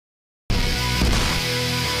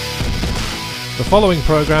The following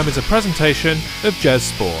program is a presentation of Jez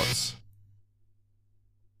Sports.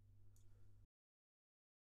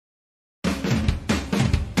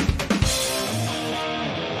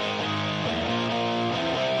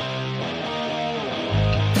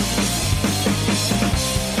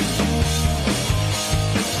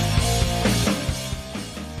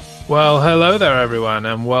 Well, hello there everyone,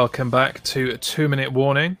 and welcome back to 2 Minute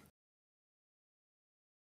Warning.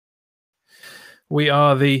 We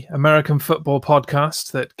are the American football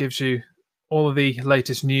podcast that gives you all of the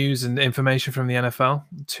latest news and information from the NFL,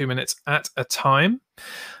 2 minutes at a time.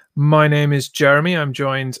 My name is Jeremy. I'm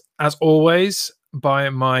joined, as always, by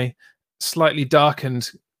my slightly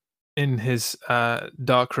darkened in his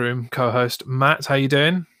dark room co-host, Matt. How you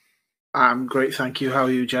doing? I'm great, thank you. How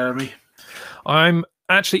are you, Jeremy? I'm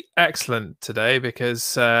actually excellent today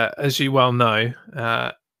because, as you well know,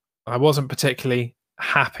 I wasn't particularly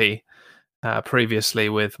happy previously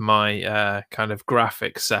with my kind of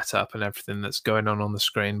graphic setup and everything that's going on the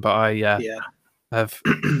screen, but I have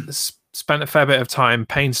spent a fair bit of time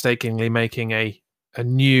painstakingly making a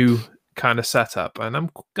new kind of setup, and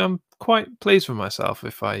I'm quite pleased with myself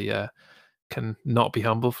if I can not be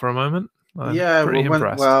humble for a moment. I'm pretty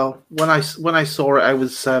impressed. When I saw it, I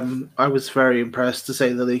was very impressed, to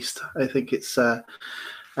say the least. I think it's a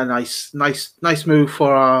nice move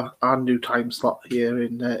for our new time slot here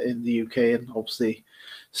in the UK, and obviously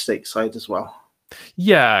stateside as well.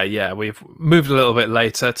 Yeah, we've moved a little bit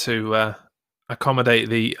later to accommodate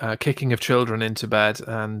the kicking of children into bed,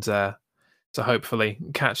 and to hopefully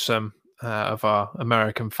catch some of our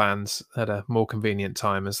American fans at a more convenient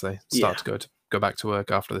time as they start to go back to work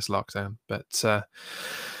after this lockdown. But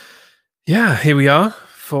here we are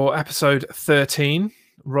for episode 13,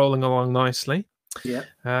 rolling along nicely.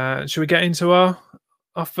 Yeah. Should we get into our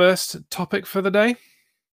first topic for the day?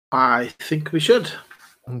 I think we should.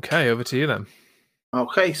 Okay, over to you then.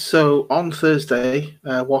 Okay, so on Thursday,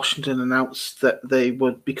 Washington announced that they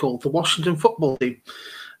would be called the Washington Football Team,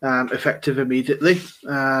 effective immediately.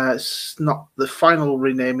 It's not the final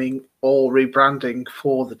renaming or rebranding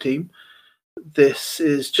for the team. This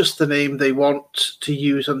is just the name they want to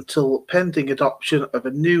use until pending adoption of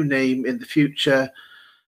a new name in the future.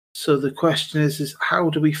 So the question is how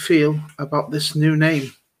do we feel about this new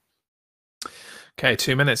name? Okay,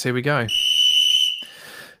 2 minutes. Here we go.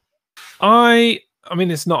 I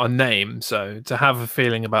mean, it's not a name, so to have a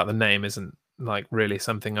feeling about the name isn't like really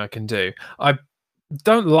something I can do. I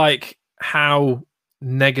don't like how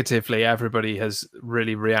negatively everybody has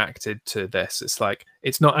really reacted to this. It's like,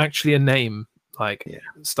 it's not actually a name.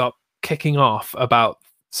 Stop kicking off about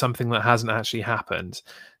something that hasn't actually happened.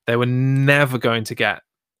 They were never going to get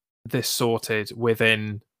this sorted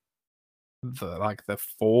within the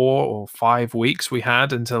 4 or 5 weeks we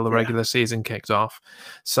had until the regular season kicked off.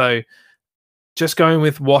 So just going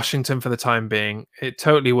with Washington for the time being, it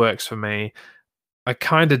totally works for me. I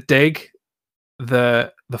kind of dig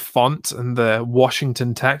the font and the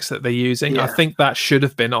Washington text that they're using. I think that should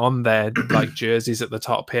have been on their jerseys at the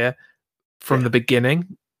top here from the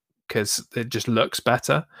beginning, because it just looks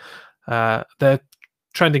better. They're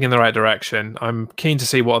trending in the right direction. I'm keen to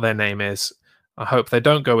see what their name is. I hope they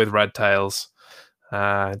don't go with Red Tails.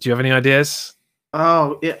 Do you have any ideas?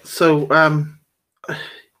 Oh yeah, so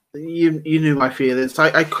you knew my feelings.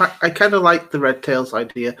 I kind of like the Red Tails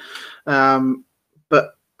idea,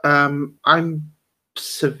 but I'm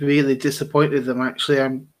severely disappointed in them. Actually,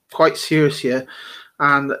 I'm quite serious here,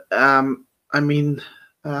 and I mean,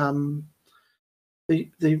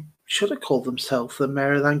 they should have called themselves the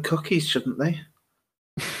Maryland Cookies, shouldn't they?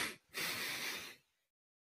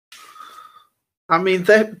 I mean,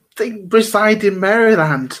 they reside in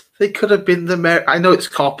Maryland. They could have been the I know it's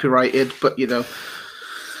copyrighted, but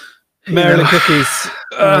Maryland Cookies.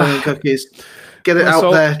 Maryland Cookies. Get it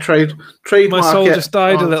out there. Trademark. My soul just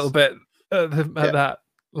died a little bit at that.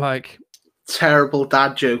 Terrible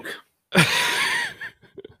dad joke.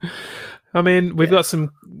 I mean, we've got some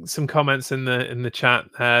comments in the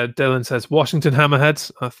chat. Dylan says Washington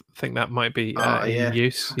Hammerheads. I think that might be in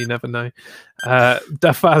use. You never know.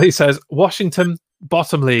 Death Valley says Washington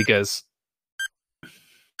Bottom Leaguers.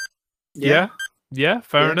 Yeah,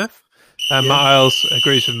 fair enough. Miles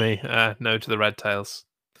agrees with me. No to the Red Tails.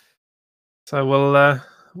 So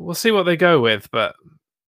we'll see what they go with, but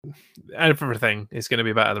everything is going to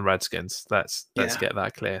be better than Redskins. Let's get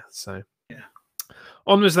that clear. So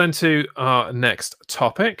onwards then to our next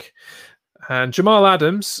topic. And Jamal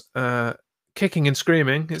Adams, kicking and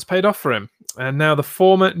screaming, it's paid off for him. And now the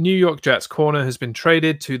former New York Jets corner has been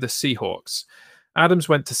traded to the Seahawks. Adams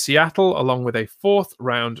went to Seattle along with a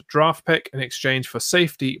 4th-round draft pick in exchange for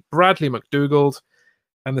safety Bradley McDougald.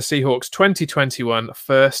 and the Seahawks 2021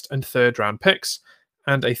 first and third round picks,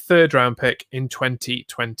 and a third round pick in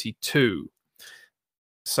 2022.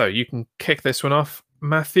 So you can kick this one off,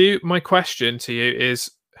 Matthew. My question to you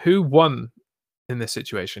is, who won in this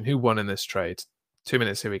situation? Who won in this trade? 2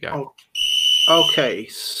 minutes, here we go. Okay,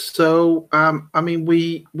 so I mean,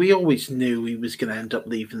 we always knew he was going to end up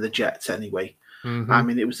leaving the Jets anyway. I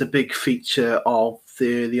mean, it was a big feature of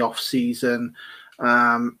the off season.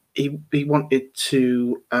 He wanted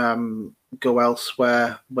to go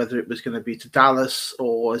elsewhere, whether it was going to be to Dallas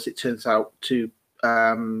or, as it turns out, to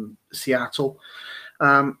Seattle.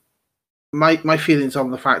 My feelings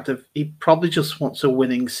on the fact of he probably just wants a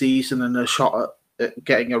winning season and a shot at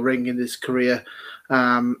getting a ring in his career.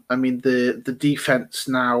 I mean, the defense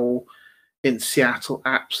now in Seattle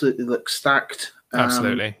absolutely looks stacked.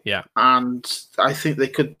 Absolutely, yeah. And I think they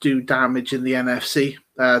could do damage in the NFC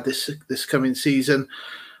this coming season.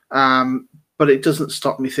 But it doesn't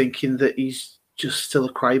stop me thinking that he's just still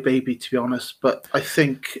a crybaby, to be honest. But I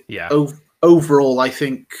think overall, I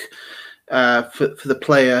think for the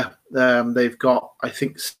player they've got, I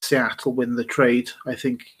think Seattle win the trade. I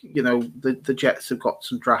think, you know, the Jets have got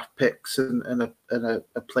some draft picks and a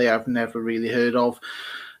player I've never really heard of.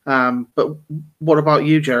 But what about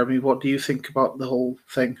you, Jeremy? What do you think about the whole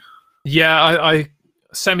thing? Yeah, I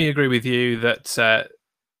semi-agree with you that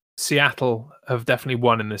Seattle have definitely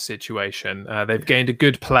won in this situation. They've gained a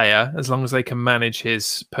good player, as long as they can manage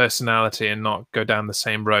his personality and not go down the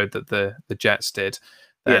same road that the Jets did,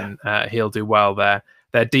 then he'll do well there.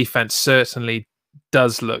 Their defense certainly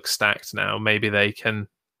does look stacked now. Maybe they can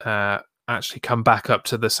actually come back up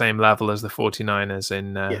to the same level as the 49ers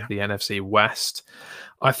in the NFC West.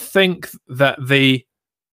 I think that the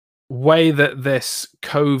way that this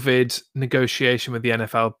COVID negotiation with the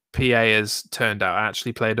NFLPA has turned out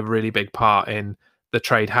actually played a really big part in the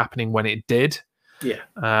trade happening when it did. Yeah.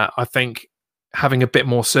 I think having a bit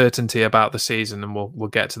more certainty about the season, and we'll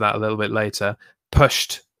get to that a little bit later,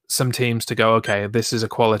 pushed some teams to go, okay, this is a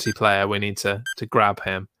quality player, we need to grab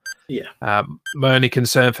him. Yeah. My only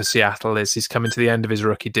concern for Seattle is he's coming to the end of his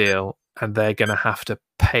rookie deal, and they're going to have to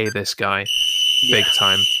pay this guy big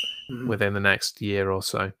time within the next year or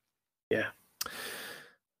so. Yeah.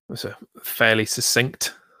 It's a fairly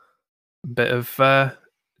succinct bit of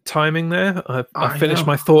timing there. I finished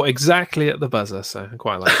my thought exactly at the buzzer, so I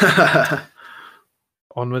quite like it.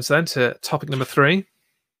 Onwards then to topic number 3.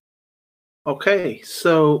 Okay,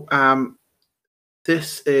 so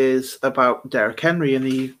this is about Derrick Henry, and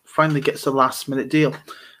he finally gets a last-minute deal.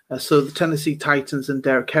 So the Tennessee Titans and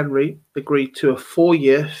Derrick Henry agreed to a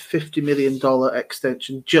 4-year, $50 million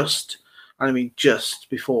extension just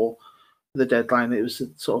before the deadline. It was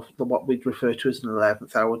sort of what we'd refer to as an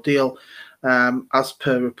 11th hour deal. As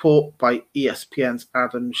per report by ESPN's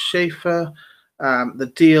Adam Schefter,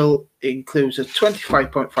 the deal includes a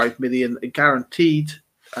 $25.5 million guaranteed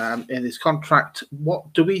in his contract.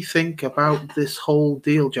 What do we think about this whole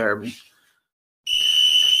deal, Jeremy?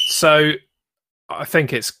 So I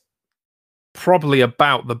think it's probably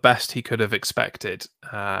about the best he could have expected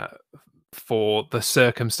for the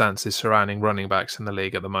circumstances surrounding running backs in the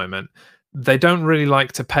league at the moment. They don't really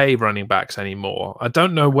like to pay running backs anymore. I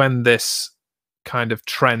don't know when this kind of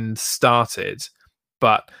trend started,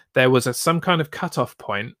 but there was some kind of cutoff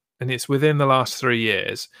point, and it's within the last 3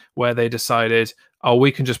 years, where they decided, oh, we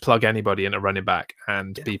can just plug anybody in a running back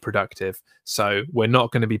and be productive. So we're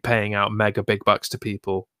not going to be paying out mega big bucks to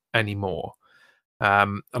people anymore.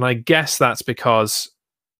 And I guess that's because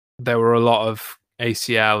there were a lot of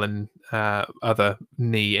ACL and other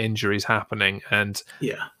knee injuries happening, and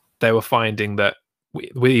they were finding that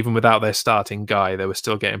even without their starting guy, they were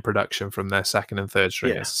still getting production from their second and third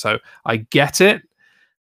stringers. So I get it.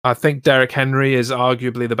 I think Derrick Henry is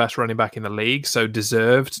arguably the best running back in the league, so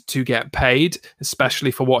deserved to get paid,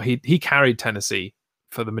 especially for what he carried Tennessee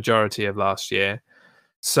for the majority of last year.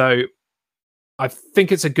 So I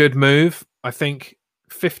think it's a good move. I think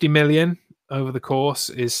 $50 million over the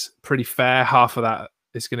course is pretty fair. Half of that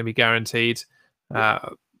is going to be guaranteed.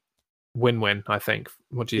 Win-win, I think.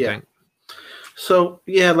 What do you think? So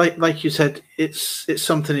like you said, it's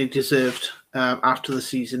something he deserved after the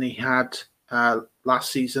season he had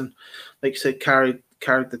last season. Like you said, carried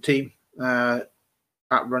the team at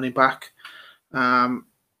running back.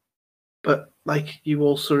 But like you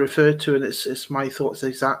also referred to, and it's my thoughts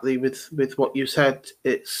exactly with what you said.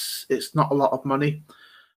 It's not a lot of money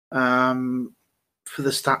for the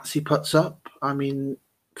stats he puts up. I mean,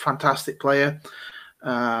 fantastic player.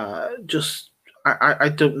 I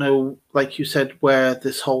don't know, like you said, where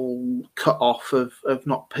this whole cut off of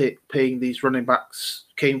paying these running backs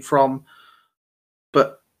came from,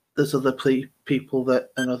 but there's other people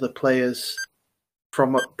and other players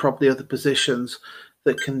from probably other positions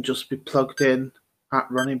that can just be plugged in at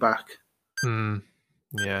running back.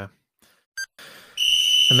 Yeah.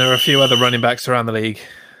 And there are a few other running backs around the league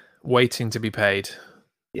waiting to be paid.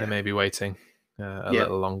 Yeah. They may be waiting a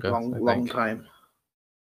little longer. Long time.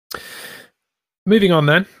 Moving on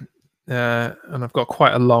then, and I've got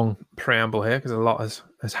quite a long preamble here because a lot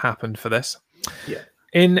has happened for this. Yeah.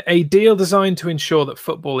 In a deal designed to ensure that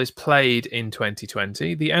football is played in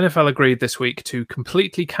 2020, the NFL agreed this week to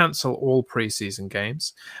completely cancel all preseason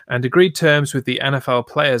games and agreed terms with the NFL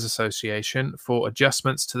Players Association for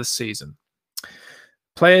adjustments to the season.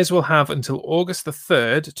 Players will have until August the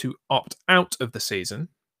 3rd to opt out of the season.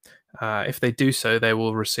 If they do so, they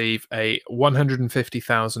will receive a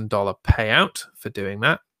 $150,000 payout for doing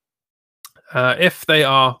that. If they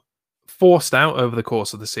are forced out over the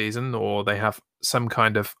course of the season, or they have some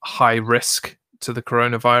kind of high risk to the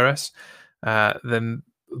coronavirus, then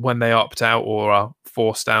when they opt out or are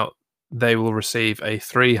forced out, they will receive a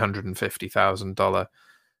 $350,000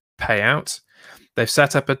 payout. They've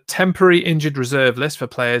set up a temporary injured reserve list for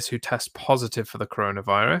players who test positive for the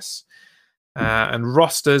coronavirus. And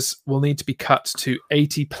rosters will need to be cut to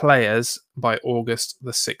 80 players by August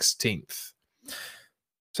the 16th.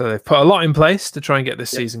 So they've put a lot in place to try and get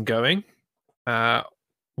this season going.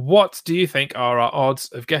 What do you think are our odds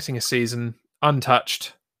of getting a season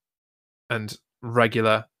untouched and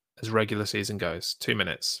regular as regular season goes? 2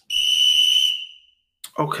 minutes.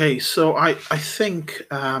 Okay, so I think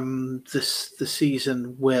the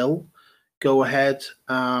season will go ahead,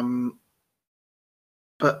 but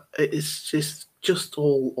it's just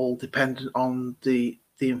all dependent on the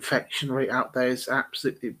infection rate out there is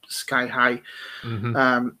absolutely sky high.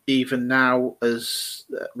 Even now, as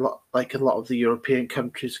like a lot of the European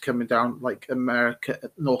countries are coming down, like America,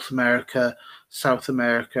 North America, South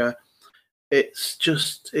America,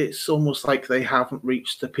 it's almost like they haven't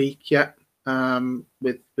reached the peak yet.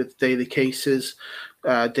 With daily cases,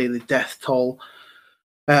 daily death toll.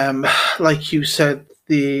 Like you said,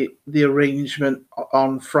 the arrangement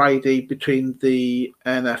on Friday between the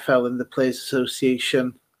NFL and the Players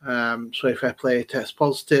Association. So if a player tests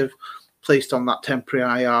positive, placed on that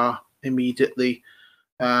temporary IR immediately,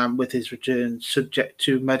 with his return subject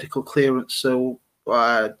to medical clearance. So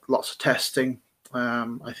lots of testing.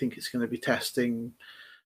 I think it's going to be testing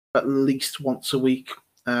at least once a week,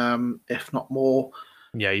 if not more.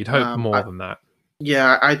 Yeah, you'd hope more than that.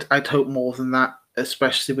 Yeah, I'd hope more than that,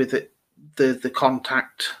 especially with the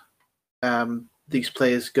contact these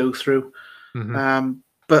players go through.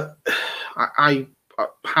 But I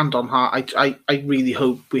hand on heart, I really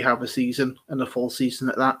hope we have a season and a full season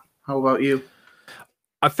at that. How about you?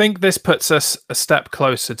 I think this puts us a step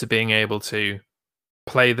closer to being able to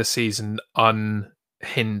play the season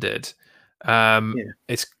unhindered.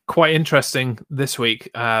 It's quite interesting this week.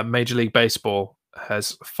 Major League Baseball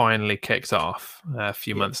has finally kicked off a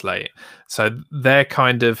few months late. So they're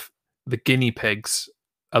kind of the guinea pigs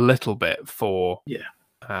a little bit for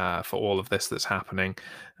all of this that's happening.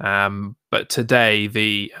 But today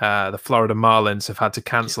the Florida Marlins have had to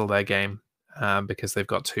cancel their game because they've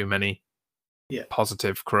got too many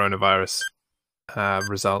positive coronavirus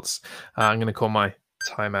results. I'm going to call my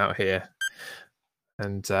timeout here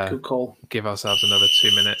and good call. Give ourselves another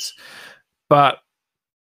 2 minutes. But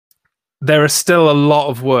there is still a lot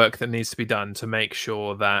of work that needs to be done to make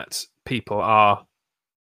sure that people are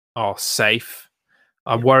safe.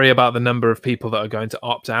 I worry about the number of people that are going to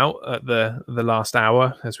opt out at the last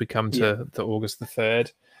hour as we come to August the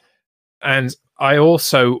 3rd. And I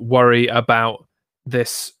also worry about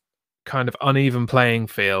this kind of uneven playing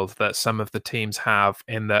field that some of the teams have,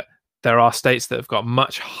 in that there are states that have got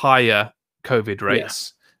much higher COVID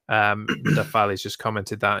rates. Duff Valley's just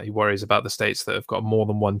commented that he worries about the states that have got more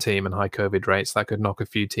than one team and high COVID rates. That could knock a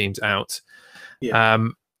few teams out.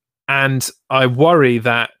 And I worry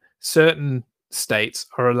that certain states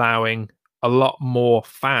are allowing a lot more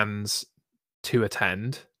fans to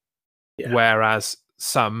attend, whereas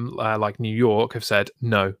some, like New York, have said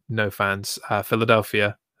no fans.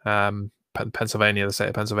 Philadelphia, Pennsylvania, the state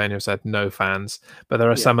of Pennsylvania, have said no fans. But there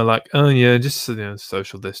are some are like, oh yeah, just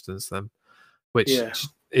social distance them, which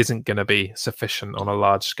isn't going to be sufficient on a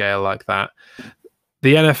large scale like that.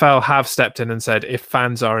 The NFL have stepped in and said if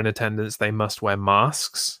fans are in attendance, they must wear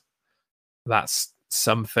masks. That's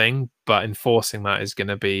something, but enforcing that is going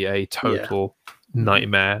to be a total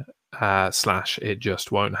nightmare. / it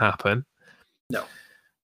just won't happen. No.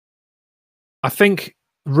 I think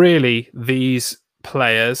really these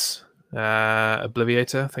players,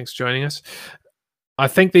 Obliviator, thanks for joining us. I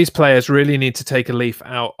think these players really need to take a leaf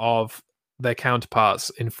out of their counterparts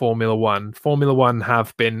in Formula One. Formula One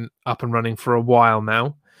have been up and running for a while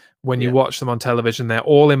now. When you watch them on television, they're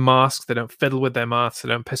all in masks. They don't fiddle with their masks. They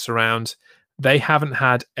don't piss around. They haven't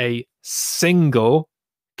had a single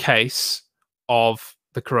case of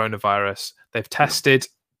the coronavirus. They've tested,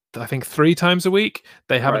 I think, 3 times a week.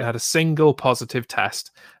 They haven't had a single positive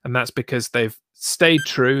test. And that's because they've stayed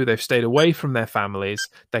true. They've stayed away from their families.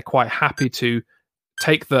 They're quite happy to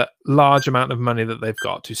take the large amount of money that they've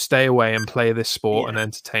got to stay away and play this sport and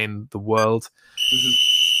entertain the world.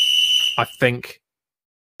 I think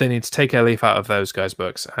they need to take a leaf out of those guys'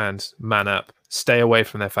 books and man up, stay away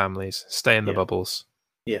from their families, stay in the bubbles.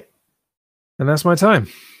 Yeah. And that's my time.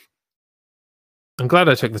 I'm glad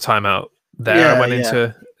I took the time out there. I went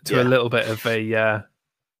into a little bit of a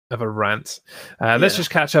rant. Let's just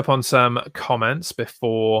catch up on some comments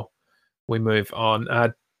before we move on.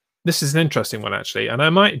 This is an interesting one, actually, and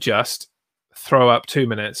I might just throw up 2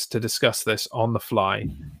 minutes to discuss this on the fly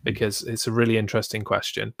because it's a really interesting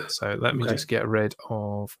question. So let me just get rid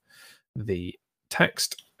of the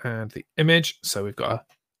text and the image. So we've got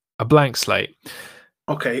a blank slate.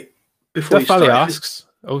 Okay. Before Duff Valley asks,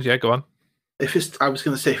 oh yeah, go on. I was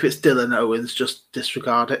going to say if it's Dylan Owens, just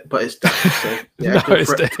disregard it, but it's Duff. So yeah, no,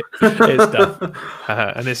 it's Duff.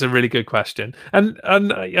 And it's a really good question. And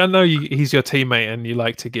I know he's your teammate and you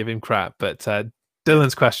like to give him crap, but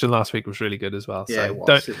Dylan's question last week was really good as well. Yeah,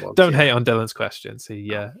 so don't hate on Dylan's questions.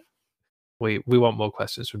 We want more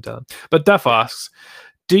questions from Dylan. But Duff asks,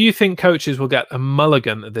 do you think coaches will get a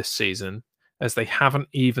mulligan this season as they haven't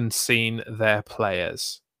even seen their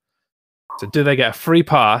players? So do they get a free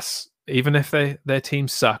pass even if their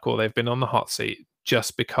teams suck or they've been on the hot seat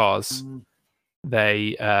just because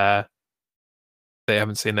they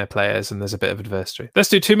haven't seen their players and there's a bit of adversity? Let's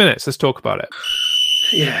do 2 minutes. Let's talk about it.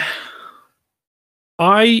 Yeah.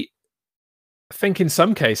 I think in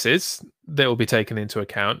some cases that will be taken into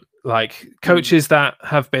account, like coaches that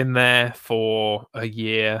have been there for a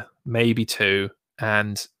year, maybe 2,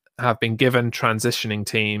 and have been given transitioning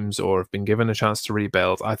teams or have been given a chance to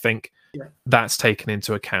rebuild. I think that's taken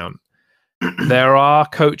into account. There are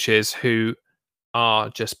coaches who are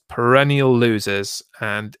just perennial losers,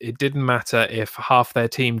 and it didn't matter if half their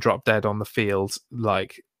team dropped dead on the field,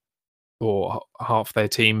 or half their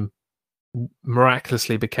team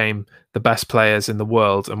miraculously became the best players in the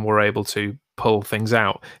world and were able to pull things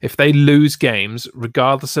out. If they lose games,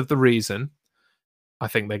 regardless of the reason, I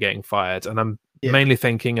think they're getting fired. And I'm mainly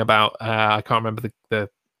thinking about, I can't remember the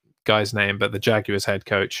guy's name, but the Jaguars head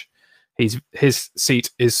coach. His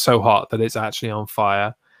seat is so hot that it's actually on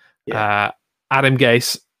fire. Adam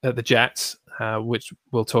Gase at the Jets, which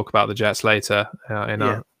we'll talk about the Jets later in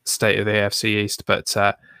our state of the AFC East, but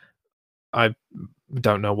I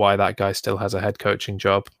don't know why that guy still has a head coaching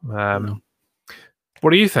job. No.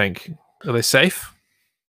 What do you think? Are they safe?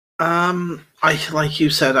 Like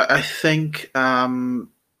you said, I think the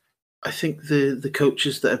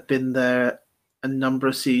coaches that have been there a number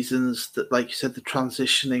of seasons, that, like you said, the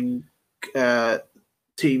transitioning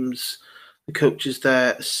teams, the coaches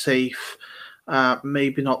there are safe.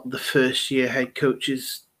 Maybe not the first year head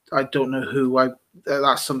coaches. I don't know who.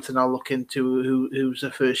 That's something I'll look into. Who's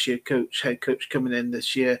a first year head coach coming in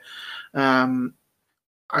this year?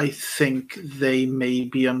 I think they may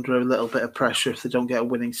be under a little bit of pressure if they don't get a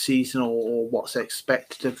winning season or what's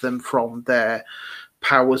expected of them from their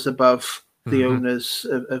powers above the owners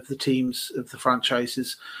of the teams, of the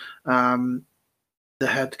franchises. The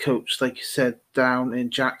head coach, like you said, down in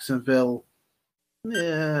Jacksonville,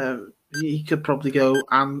 he could probably go,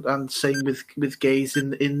 and same with Gaze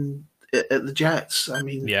in at the Jets. I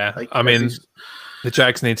mean, the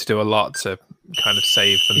Jags need to do a lot to kind of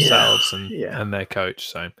save themselves and their coach.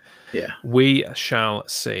 So we shall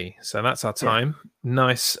see. So that's our time.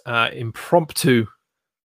 Nice impromptu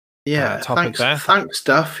topic there. Thanks,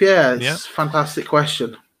 Duff. It's a fantastic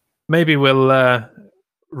question. Maybe we'll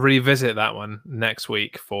revisit that one next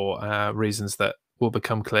week for reasons that will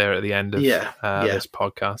become clear at the end of this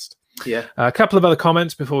podcast. A couple of other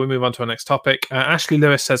comments before we move on to our next topic. Ashley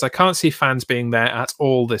Lewis says, I can't see fans being there at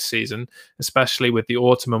all this season, especially with the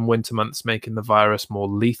autumn and winter months making the virus more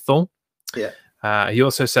lethal. He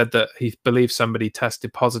also said that he believes somebody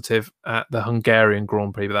tested positive at the Hungarian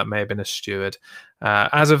Grand Prix, but that may have been a steward.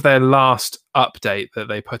 As of their last update that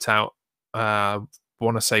they put out, I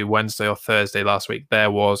want to say Wednesday or Thursday last week, there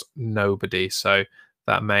was nobody. So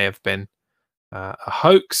that may have been a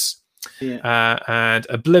hoax. And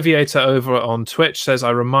Obliviator over on Twitch says, I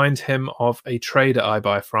remind him of a trader I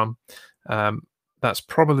buy from. That's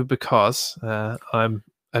probably because I'm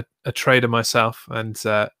a trader myself, and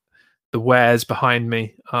the wares behind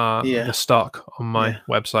me are the stock on my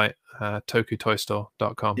website.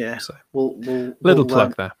 tokutoystore.com. Yeah, So we'll little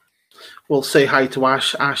plug there. We'll say hi to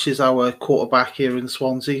Ash. Ash is our quarterback here in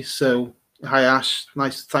Swansea. So hi, Ash.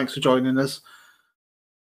 Nice. Thanks for joining us.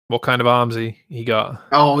 What kind of arms he got?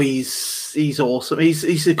 Oh, he's awesome.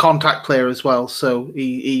 He's a contact player as well. So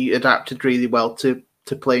he adapted really well to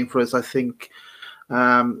playing for us, I think.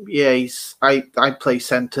 Yeah, I play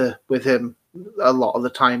centre with him a lot of the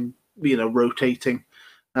time, rotating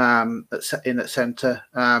at centre.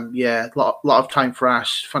 Yeah, lot of time for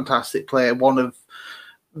Ash. Fantastic player. One of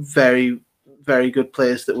very, very good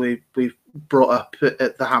players that we've brought up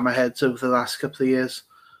at the Hammerheads over the last couple of years.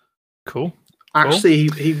 Cool. Actually,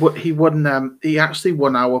 he actually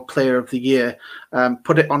won our Player of the Year.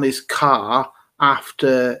 Put it on his car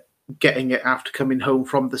after coming home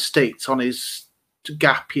from the States on his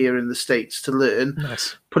gap year in the States to learn.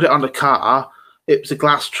 Nice. Put it on the car. It was a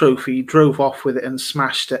glass trophy. He drove off with it and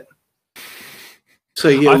smashed it. So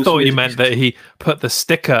I thought you meant that he put the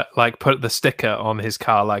sticker on his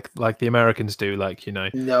car like the Americans do, no,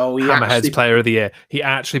 Hammerheads Player of the Year. He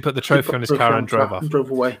actually put the trophy on his car and drove off. And drove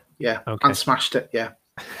away, yeah, okay. And smashed it, yeah.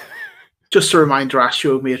 Just a reminder, Ash,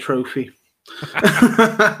 you owe me a trophy.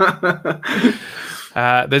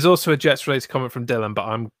 There's also a Jets-related comment from Dylan, but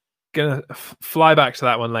I'm going to fly back to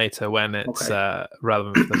that one later when it's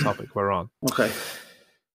relevant for the topic we're on. Okay.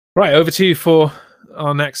 Right, over to you for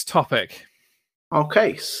our next topic.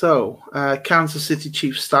 Okay, so Kansas City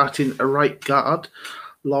Chiefs starting a right guard,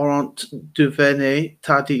 Laurent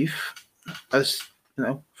Duvernay-Tardif, as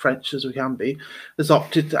French as we can be, has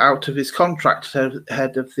opted out of his contract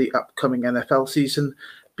ahead of the upcoming NFL season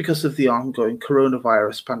because of the ongoing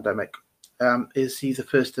coronavirus pandemic. Is he the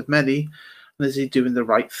first of many, and is he doing the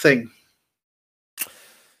right thing?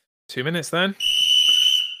 2 minutes then.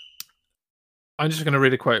 I'm just going to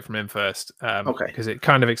read a quote from him first, because it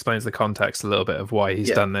kind of explains the context a little bit of why he's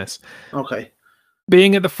done this. Okay.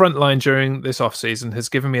 Being at the front line during this off-season has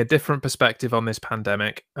given me a different perspective on this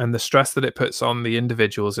pandemic and the stress that it puts on the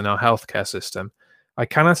individuals in our healthcare system. I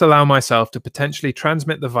cannot allow myself to potentially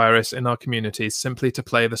transmit the virus in our communities simply to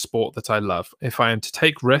play the sport that I love. If I am to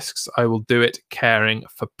take risks, I will do it caring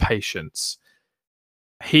for patients.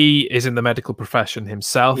 He is in the medical profession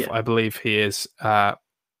himself. Yeah. I believe he is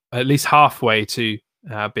at least halfway to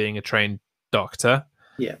being a trained doctor,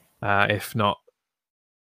 if not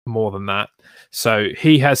more than that. So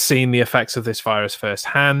he has seen the effects of this virus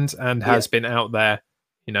firsthand and has been out there,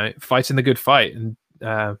 fighting the good fight and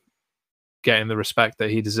getting the respect that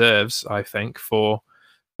he deserves, I think, for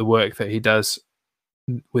the work that he does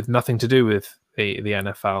with nothing to do with the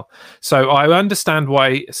NFL. So I understand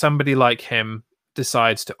why somebody like him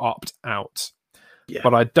decides to opt out,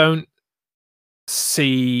 but I don't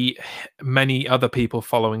see many other people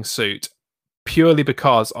following suit purely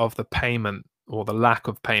because of the payment or the lack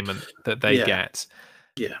of payment that they get.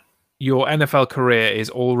 Yeah. Your NFL career is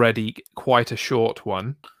already quite a short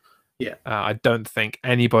one. Yeah. I don't think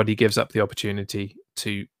anybody gives up the opportunity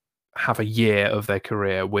to have a year of their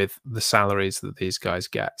career with the salaries that these guys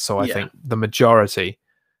get. So I think the majority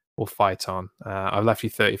will fight on. I've left you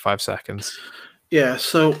 35 seconds. Yeah,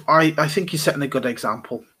 so I think he's setting a good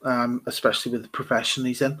example, especially with the profession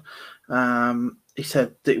he's in. He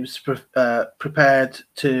said that he was prepared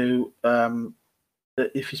to,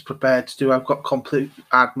 if he's prepared to do, I've got complete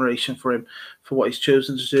admiration for him for what he's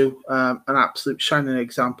chosen to do. An absolute shining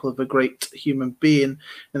example of a great human being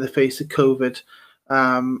in the face of COVID.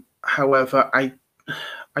 However, I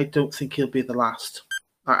don't think he'll be the last.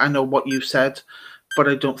 I know what you said, but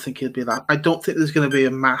I don't think he'll be that. I don't think there's going to be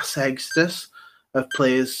a mass exodus of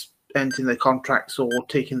players ending their contracts or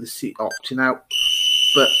taking the seat, opting out.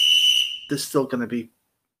 But there's still going to be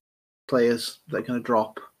players that are going to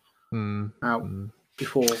drop out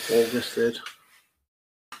before August 3rd.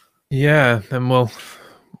 Yeah, and we'll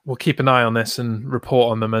keep an eye on this and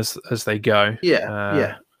report on them as they go.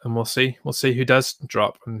 Yeah. And we'll see who does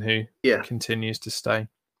drop and who continues to stay.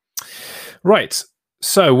 Right.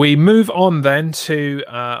 So we move on then to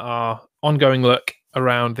our ongoing look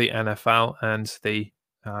around the NFL and the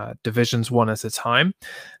divisions one at a time.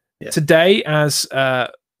 Today, as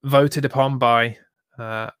voted upon by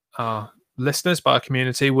our listeners, by our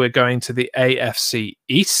community, we're going to the AFC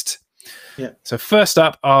East. So first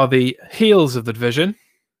up are the heels of the division,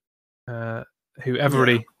 who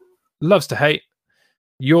everybody loves to hate.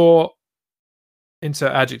 Your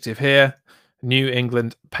insert adjective here, New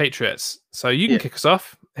England Patriots. So you can kick us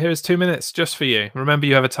off. Here's 2 minutes just for you. Remember,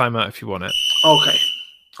 you have a timeout if you want it.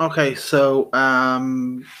 Okay. So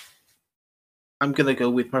I'm going to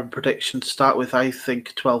go with my prediction to start with. I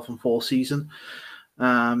think 12-4 season.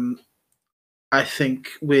 I think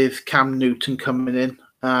with Cam Newton coming in,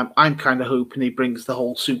 I'm kind of hoping he brings the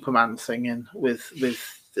whole Superman thing in with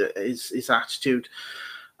his attitude,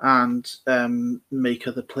 and make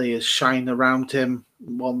other players shine around him,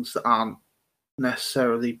 ones that aren't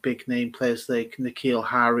necessarily big name players like N'Keal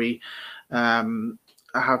Harry, having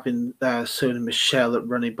Sony Michel at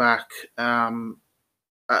running back,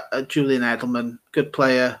 Julian Edelman, good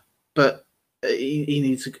player, but he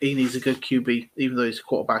needs a good QB, even though he's a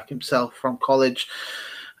quarterback himself from college.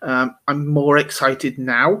 I'm more excited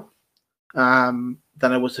now than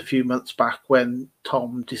I was a few months back when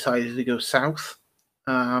Tom decided to go south,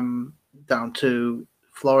 down to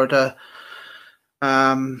Florida.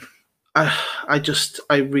 I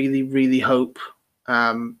really, really hope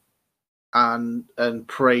and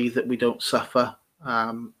pray that we don't suffer.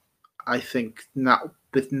 I think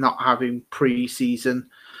with not having pre-season,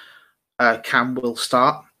 Cam will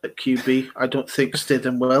start at QB. I don't think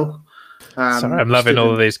Stidham will. Sorry, I'm loving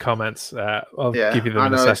all of these comments. I'll give you them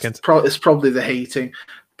in a second. It's probably the hating,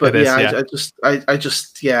 but I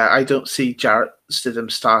don't see Jarrett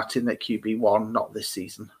Stidham starting at QB1, not this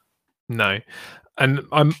season. No, and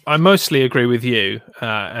I mostly agree with you.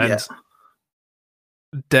 And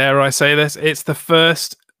dare I say this? It's the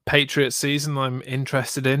first Patriots season I'm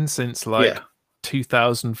interested in since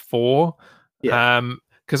 2004.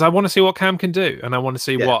 Because I want to see what Cam can do, and I want to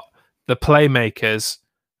see what the playmakers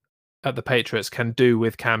at the Patriots can do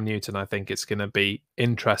with Cam Newton. I think it's going to be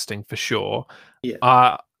interesting for sure.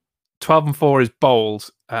 12-4 is bold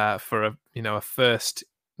for a first,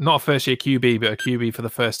 not a first year QB, but a QB for the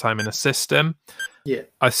first time in a system.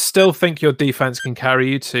 I still think your defense can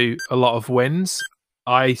carry you to a lot of wins.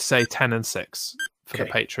 I say 10-6 for the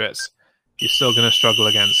Patriots. You're still going to struggle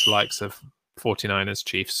against the likes of 49ers,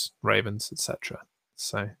 Chiefs, Ravens, etc.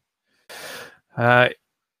 So,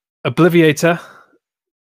 Obliviator.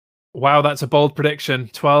 Wow, that's a bold prediction.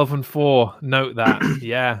 12-4. Note that.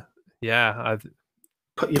 Yeah.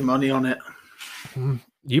 Put your money on it.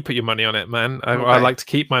 You put your money on it, man. I like to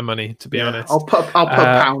keep my money, to be honest. I'll put a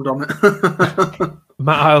pound on it.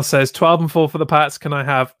 Matt Isle says 12-4 for the Pats. Can I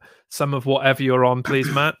have some of whatever you're on, please,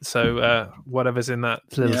 Matt? So whatever's in that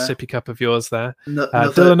little sippy cup of yours there.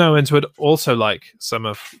 Dylan Owens would also like some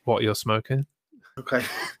of what you're smoking. Okay.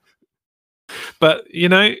 But, you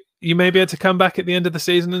may be able to come back at the end of the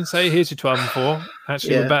season and say, here's your 12-4.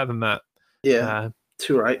 Actually, we're better than that. Yeah,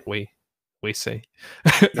 too right. We see.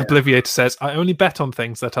 Obliviator says, I only bet on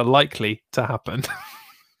things that are likely to happen.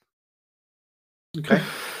 Okay.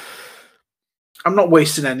 I'm not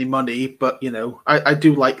wasting any money, but, I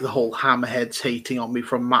do like the whole hammerheads hating on me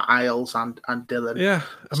from Matt Isles and Dylan. Yeah.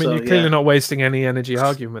 I mean, you're clearly not wasting any energy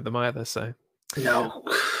arguing with them either, so. No.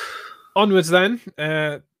 Onwards then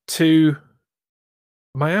to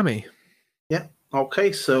Miami. Yeah.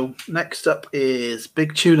 Okay. So next up is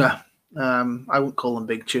Big Tuna. I wouldn't call them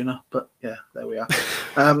Big Tuna, but yeah, there we are.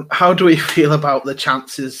 How do we feel about the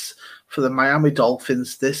chances for the Miami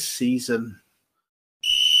Dolphins this season?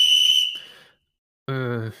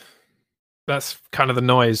 That's kind of the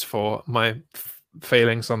noise for my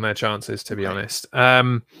feelings on their chances, to be honest.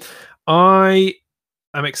 I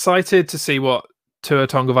am excited to see what Tua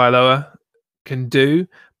Tagovailoa can do,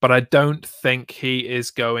 but I don't think he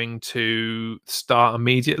is going to start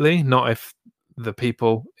immediately. Not if the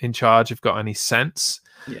people in charge have got any sense.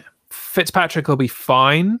 Yeah, Fitzpatrick will be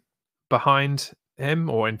fine behind him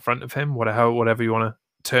or in front of him, whatever you want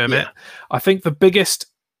to term it. I think the biggest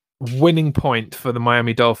winning point for the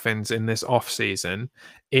Miami Dolphins in this offseason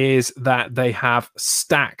is that they have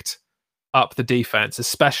stacked up the defense,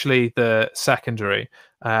 especially the secondary.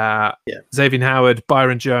 Xavier Howard,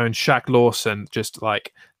 Byron Jones, Shaq Lawson,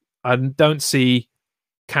 I don't see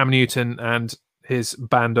Cam Newton and his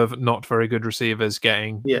band of not very good receivers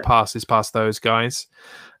getting passes past those guys.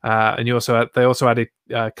 And they also added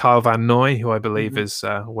Kyle Van Noy, who I believe is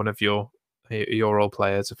one of your old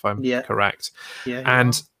players, if I'm correct.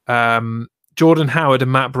 And Jordan Howard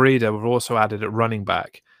and Matt Breida were also added at running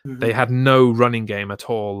back. They had no running game at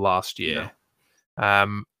all last year.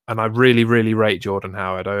 And I really, really rate Jordan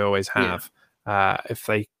Howard. I always have. If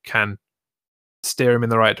they can steer him in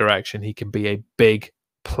the right direction, he can be a big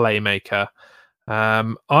playmaker.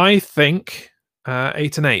 I think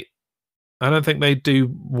 8-8. I don't think they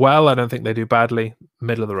do well. I don't think they do badly.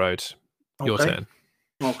 Middle of the road. Your turn.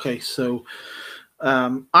 Okay, so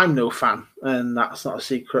I'm no fan, and that's not a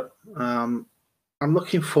secret. I'm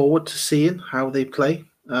looking forward to seeing how they play.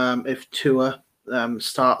 If Tua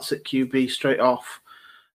starts at QB straight off,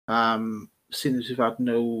 seeing as we've had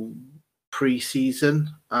no pre-season,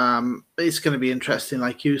 it's going to be interesting.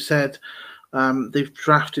 Like you said, they've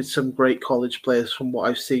drafted some great college players from what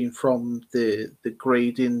I've seen from the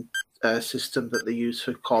grading system that they use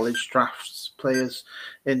for college drafts players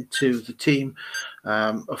into the team.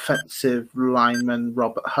 Offensive lineman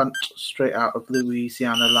Robert Hunt, straight out of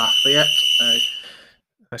Louisiana Lafayette.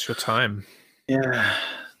 That's your time. Yeah.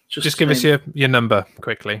 Just give us your number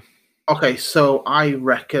quickly. Okay, so I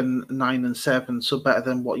reckon 9 and 7, so better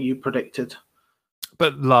than what you predicted.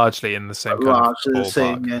 But largely in the same kind largely of the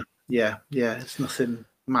same, ballpark. yeah. It's nothing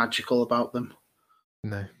magical about them.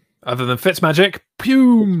 No. Other than Fitzmagic.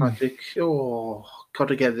 Pew! Fitzmagic. Oh, got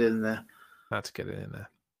to get it in there. Had to get it in there.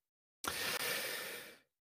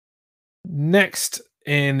 Next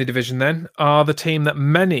in the division then are the team that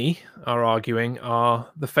many are arguing are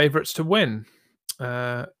the favourites to win.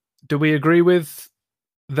 Do we agree with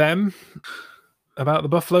them about the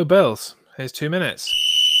Buffalo Bills? Here's 2 minutes.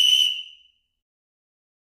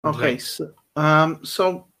 Okay, so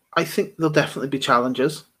I think there'll definitely be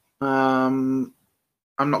challengers.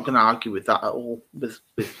 I'm not going to argue with that at all. With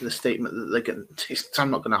the statement that they're going to,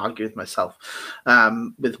 I'm not going to argue with myself.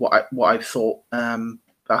 With what I've thought.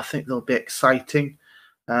 I think they'll be exciting,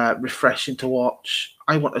 refreshing to watch.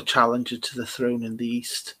 I want a challenger to the throne in the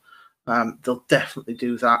East. They'll definitely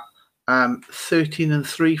do that. 13 and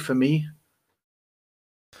 3 for me.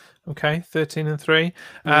 Okay, 13 and 3.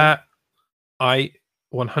 Yeah. I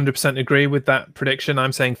 100% agree with that prediction.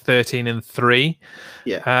 I'm saying 13 and 3.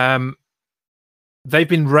 Yeah. They've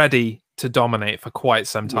been ready to dominate for quite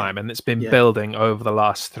some time, and it's been building over the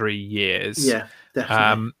last 3 years. Yeah,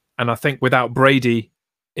 definitely. And I think without Brady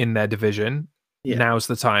in their division, now's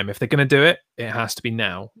the time. If they're going to do it, it has to be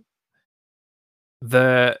now.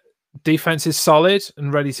 The defense is solid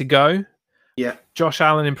and ready to go. Yeah. Josh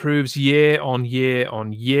Allen improves year on year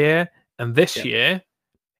on year, and this year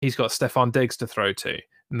he's got Stephon Diggs to throw to,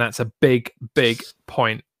 and that's a big, big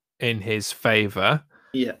point in his favor.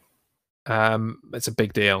 Yeah. It's a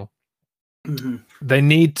big deal. Mm-hmm. They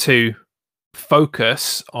need to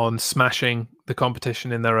focus on smashing the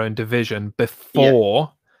competition in their own division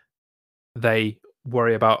before they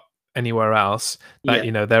worry about anywhere else. But,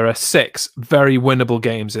 you know, there are 6 very winnable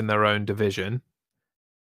games in their own division.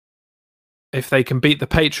 If they can beat the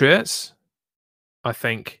Patriots, I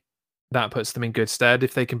think that puts them in good stead.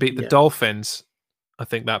 If they can beat the Dolphins, I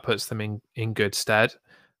think that puts them in good stead.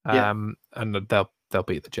 And they'll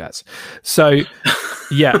beat the Jets. So,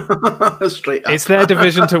 straight up. It's their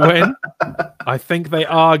division to win. I think they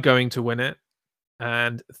are going to win it.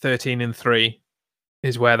 And 13 and 3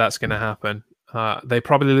 is where that's going to happen. They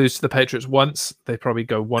probably lose to the Patriots once. They probably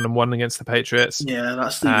go 1-1 against the Patriots. Yeah,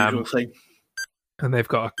 that's the usual thing. And they've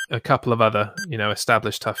got a couple of other,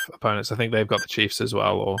 established tough opponents. I think they've got the Chiefs as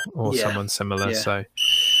well, or someone similar. Yeah. So,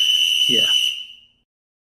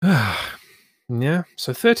 yeah.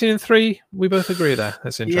 So 13 and 3, we both agree there.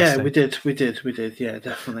 That's interesting. Yeah, we did. Yeah,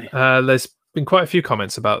 definitely. There's been quite a few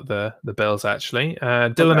comments about the Bills actually.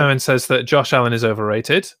 Dylan Owen says that Josh Allen is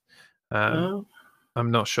overrated. I'm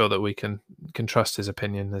not sure that we can trust his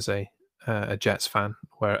opinion as a Jets fan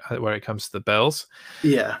where it comes to the Bills.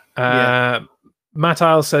 Yeah. Matt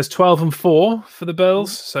Isles says 12 and 4 for the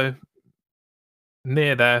Bills, so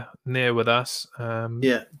near with us.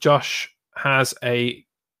 Josh has a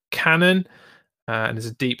cannon and is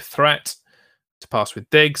a deep threat to pass with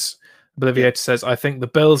Diggs. Obliviator says, I think the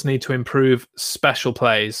Bills need to improve special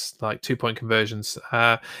plays, like 2-point conversions.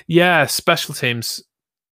 Special teams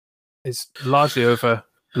is largely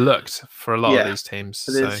overlooked for a lot of these teams.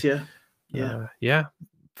 It is,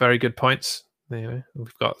 very good points.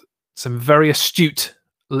 We've got some very astute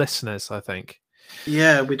listeners, I think.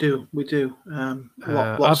 Yeah, we do.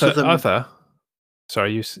 Lots of them.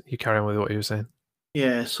 Sorry, you carry on with what you were saying.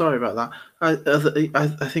 Yeah, sorry about that.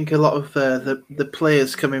 I think a lot of the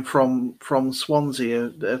players coming from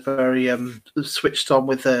Swansea are very switched on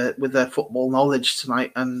with their football knowledge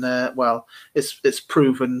tonight, and it's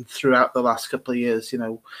proven throughout the last couple of years.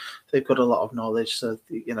 They've got a lot of knowledge, so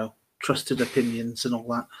trusted opinions and all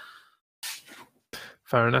that.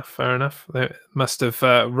 Fair enough. They must have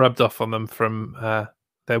rubbed off on them from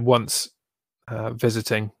their once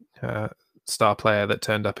visiting star player that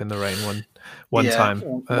turned up in the rain one time.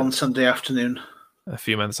 One Sunday afternoon. A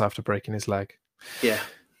few months after breaking his leg. Yeah.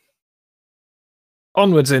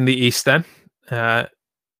 Onwards in the East then. We're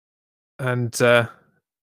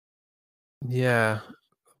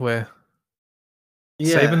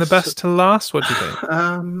saving the best till last. What do you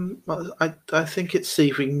think? I think it's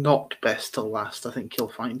saving not best till last. I think you'll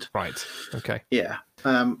find. Right. Okay. Yeah.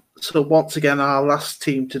 So once again, our last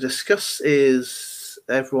team to discuss is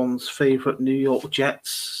everyone's favourite New York Jets.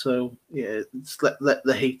 So let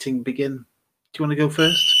the hating begin. Do you want to go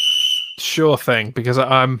first? Sure thing, because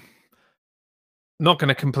I'm not going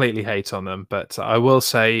to completely hate on them, but I will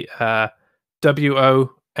say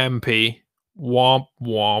WOMP, womp,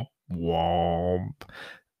 womp, womp.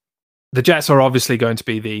 The Jets are obviously going to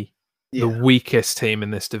be the weakest team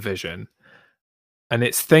in this division. And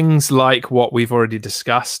it's things like what we've already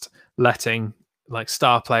discussed, letting like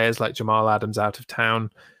star players like Jamal Adams out of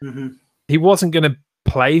town. Mm-hmm. He wasn't going to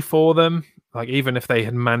play for them. Like, even if they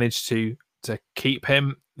had managed to keep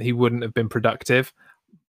him, he wouldn't have been productive.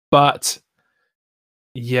 But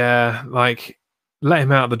yeah, like, let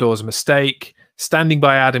him out the door is a mistake. Standing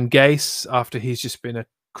by Adam Gase after he's just been a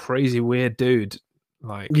crazy weird dude,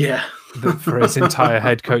 like, for his entire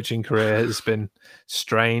head coaching career has been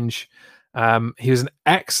strange. He was an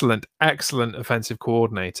excellent offensive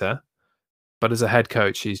coordinator, but as a head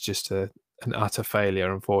coach, he's just an utter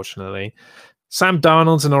failure, unfortunately. Sam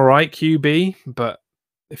Darnold's an all right QB, but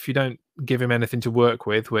if you don't give him anything to work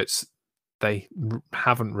with, which they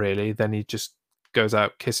haven't really, then he just goes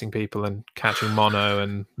out kissing people and catching mono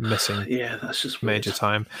and missing that's just major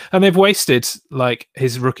time. And they've wasted like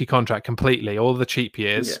his rookie contract completely, all the cheap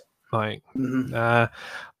years. Like,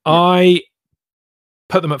 I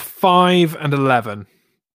put them at 5-11.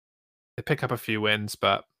 They pick up a few wins,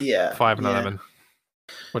 but 5-11.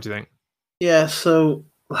 What do you think? Yeah, so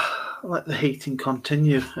let the hating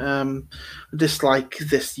continue. I dislike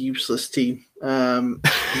this useless team.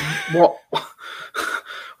 What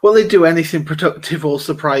will they do anything productive or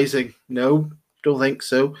surprising? No, don't think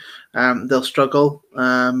so. They'll struggle.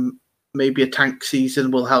 Maybe a tank season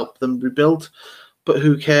will help them rebuild, but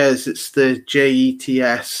who cares? It's the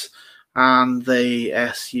JETS and the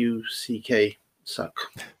SUCK suck.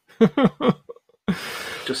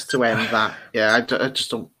 Just to end that, I just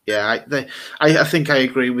don't. I think I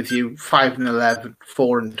agree with you. 5-11,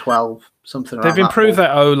 4-12, something like that. They've improved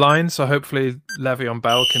their O line, so hopefully Le'Veon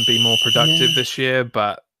Bell can be more productive this year.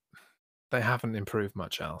 But they haven't improved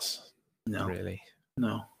much else. No, really.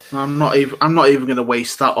 No, I'm not even going to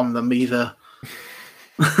waste that on them either.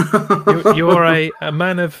 You're a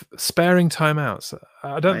man of sparing timeouts.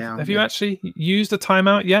 Have you actually used a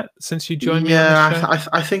timeout yet since you joined me on the show?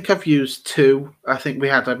 I think I've used 2. I think we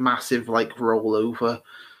had a massive rollover.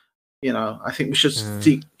 I think we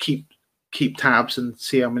should keep tabs and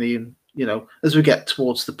see how many. As we get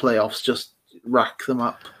towards the playoffs, just rack them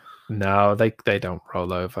up. No, they don't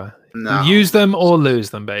roll over. No. Use them or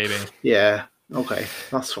lose them, baby. Yeah. Okay,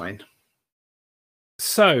 that's fine.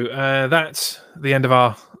 So that's the end of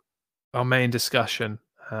our main discussion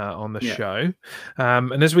on the show.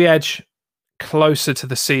 And as we edge closer to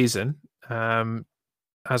the season,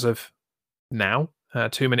 as of now,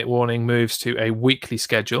 2 Minute Warning moves to a weekly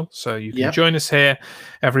schedule. So you can join us here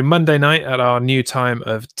every Monday night at our new time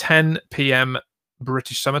of 10 p.m.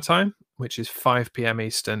 British Summer Time, which is 5 p.m.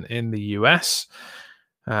 Eastern in the US.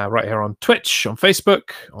 Right here on Twitch, on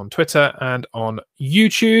Facebook, on Twitter, and on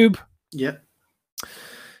YouTube. Yep.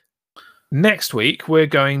 Next week, we're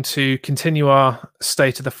going to continue our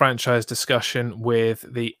state of the franchise discussion with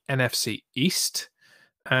the NFC East,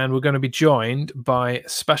 and we're going to be joined by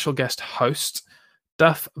special guest host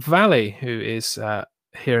Duff Valley, who is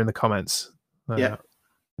here in the comments,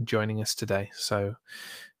 joining us today. So,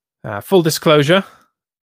 full disclosure,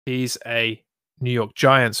 he's a New York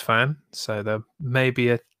Giants fan, so there may be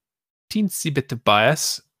a teensy bit of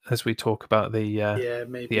bias as we talk about the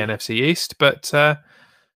NFC East, but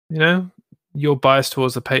you're biased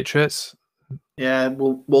towards the Patriots. Yeah,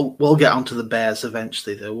 we'll get onto the Bears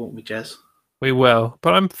eventually, though, won't we, Jez? We will,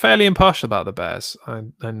 but I'm fairly impartial about the Bears.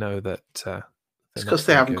 I know that it's because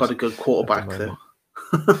they haven't got a good quarterback, though.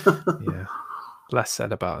 Yeah, less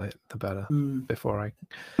said about it, the better. Before I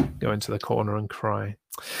go into the corner and cry.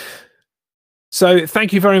 So,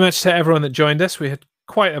 thank you very much to everyone that joined us. We had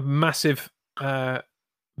quite a massive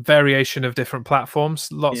variation of different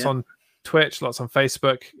platforms. Lots on Twitch, lots on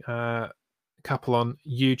Facebook. Couple on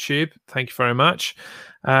YouTube. Thank you very much.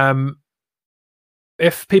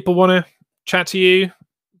 If people want to chat to you,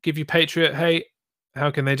 give you Patriot hate,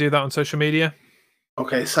 how can they do that on social media?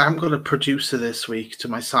 Okay, so I'm going to producer this week to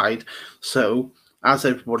my side. So as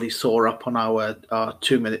everybody saw up on our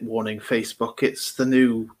 2 Minute Warning Facebook, it's the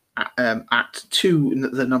new at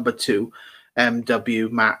 2, the number 2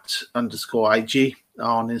 MW Matt _IG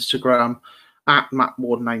on Instagram, at Matt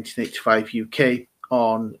Ward 1985 UK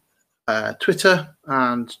on Twitter,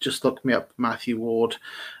 and just look me up, Matthew Ward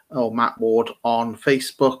or Matt Ward on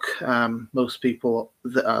Facebook. Most people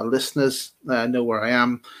that are listeners know where I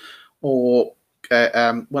am. Or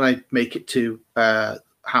when I make it to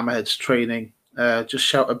Hammerhead's training, just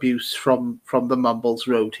shout abuse from the Mumbles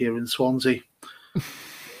Road here in Swansea.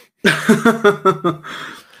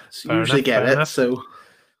 Usually get it. So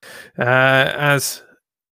As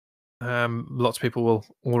lots of people will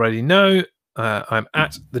already know, I'm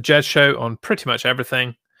at the Jez Show on pretty much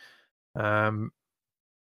everything.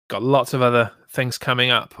 Got lots of other things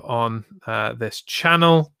coming up on this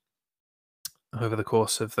channel over the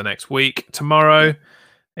course of the next week. Tomorrow,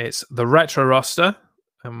 it's the Retro Roster,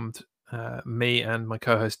 and me and my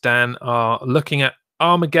co-host Dan are looking at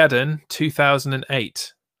Armageddon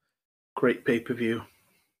 2008. Great pay-per-view.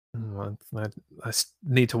 I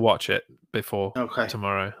need to watch it before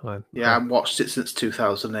tomorrow. I haven't watched it since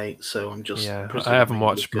 2008, so I'm just... I haven't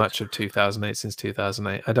watched much of 2008 since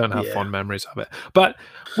 2008. I don't have fond memories of it. But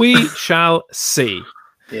we shall see.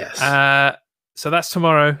 Yes. So that's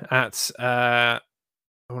tomorrow at... I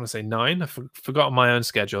want to say 9. I've forgotten my own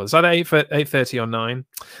schedule. It's either 8:30 or 9.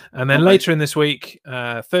 And then later in this week,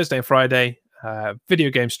 Thursday and Friday, video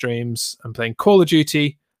game streams. I'm playing Call of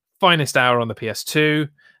Duty, Finest Hour on the PS2,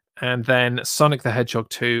 and then Sonic the Hedgehog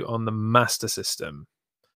 2 on the Master System,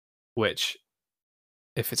 which,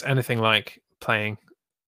 if it's anything like playing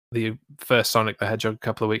the first Sonic the Hedgehog a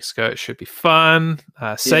couple of weeks ago, it should be fun.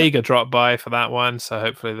 Sega dropped by for that one, so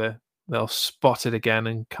hopefully they'll spot it again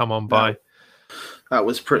and come on by. That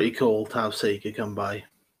was pretty cool to have Sega come by.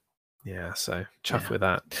 Yeah, so chuffed with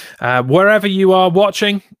that. Wherever you are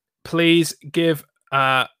watching, please give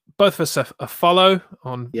both of us a follow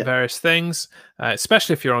on various things,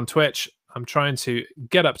 especially if you're on Twitch. I'm trying to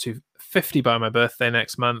get up to 50 by my birthday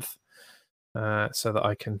next month, so that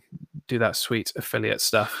I can do that sweet affiliate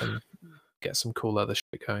stuff and get some cool other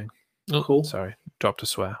shit going. Oh, cool. Sorry, dropped a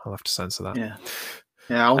swear. I'll have to censor that. Yeah,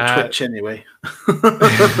 I'll Twitch anyway.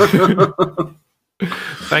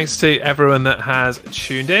 Thanks to everyone that has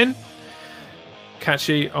tuned in. Catch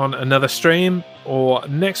you on another stream or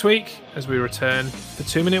next week as we return for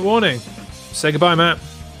 2 Minute Warning. Say goodbye, Matt.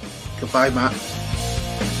 Goodbye, Matt.